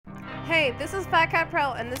Hey, this is Fat Cat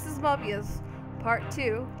Pro, and this is Moebius, Part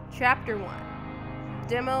 2, Chapter 1.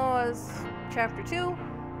 Demo was Chapter 2,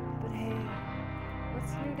 but hey,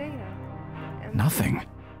 what's new data? And Nothing.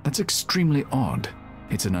 That's extremely odd.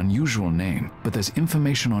 It's an unusual name, but there's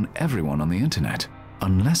information on everyone on the internet,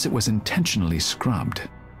 unless it was intentionally scrubbed.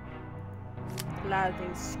 a lot of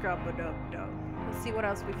things scrubbed up, though. Let's see what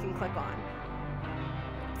else we can click on.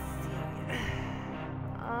 Let's see.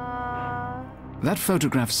 That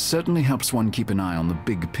photograph certainly helps one keep an eye on the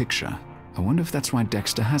big picture. I wonder if that's why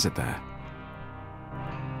Dexter has it there.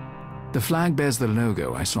 The flag bears the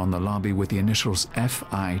logo I saw in the lobby with the initials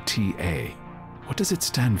FITA. What does it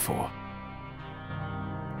stand for?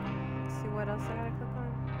 Let's see what else I gotta click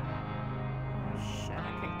on. Oh shit, I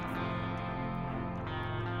can't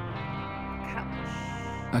click.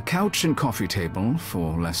 Couch. A couch and coffee table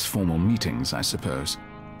for less formal meetings, I suppose.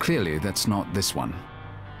 Clearly, that's not this one.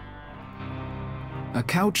 A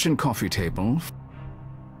couch and coffee table.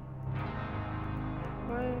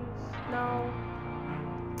 No.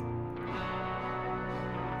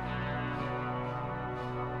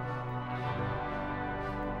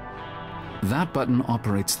 That button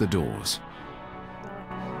operates the doors.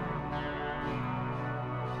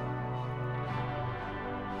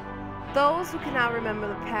 Those who cannot remember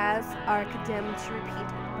the past are condemned to repeat it,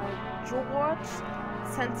 by George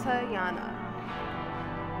Santayana.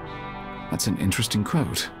 That's an interesting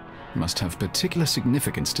quote. Must have particular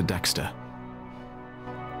significance to Dexter.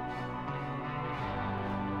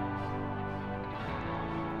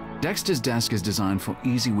 Dexter's desk is designed for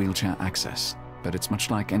easy wheelchair access, but it's much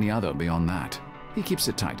like any other beyond that. He keeps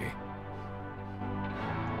it tidy.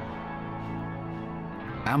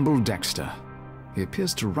 Amble Dexter. He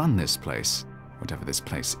appears to run this place, whatever this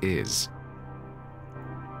place is.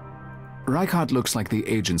 Reichardt looks like the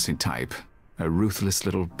agency type, a ruthless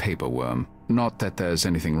little paperworm. Not that there's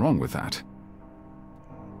anything wrong with that.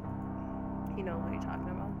 You know what you're talking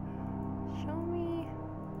about. Show me.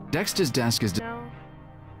 Dexter's desk is... No.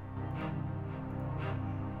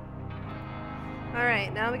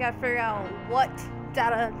 Alright, now we gotta figure out what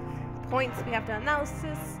data points we have to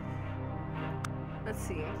analysis. Let's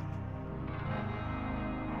see.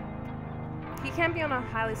 He can't be on a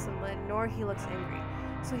highly sunlit, nor he looks angry.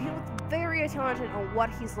 So he looks very intelligent on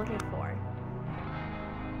what he's looking for.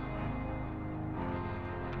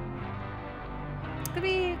 Could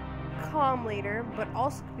be calm later, but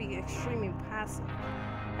also could be extremely passive.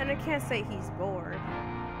 And I can't say he's bored.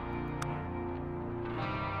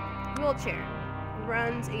 Wheelchair.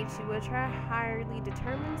 Runs HC wheelchair. Highly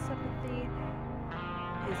determined. Sympathy.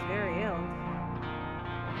 Is very ill.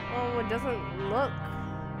 Oh, it doesn't look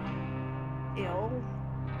ill.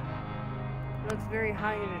 It looks very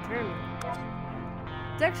highly determined.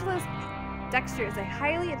 Dexter is a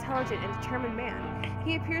highly intelligent and determined man.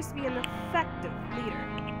 He appears to be an effective leader.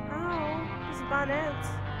 Oh, his bonnet.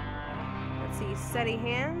 Let's see. Steady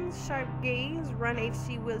hands, sharp gaze, run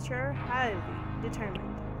HC wheelchair, highly determined.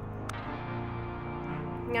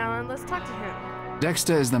 Now let's talk to him.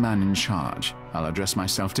 Dexter is the man in charge. I'll address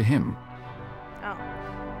myself to him. Oh.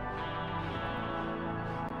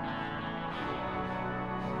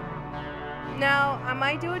 Now, I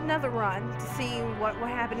might do another run to see what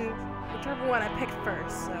happened, whichever one I picked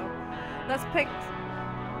first. So, let's pick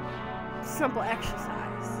simple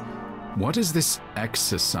exercise. What is this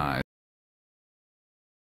exercise?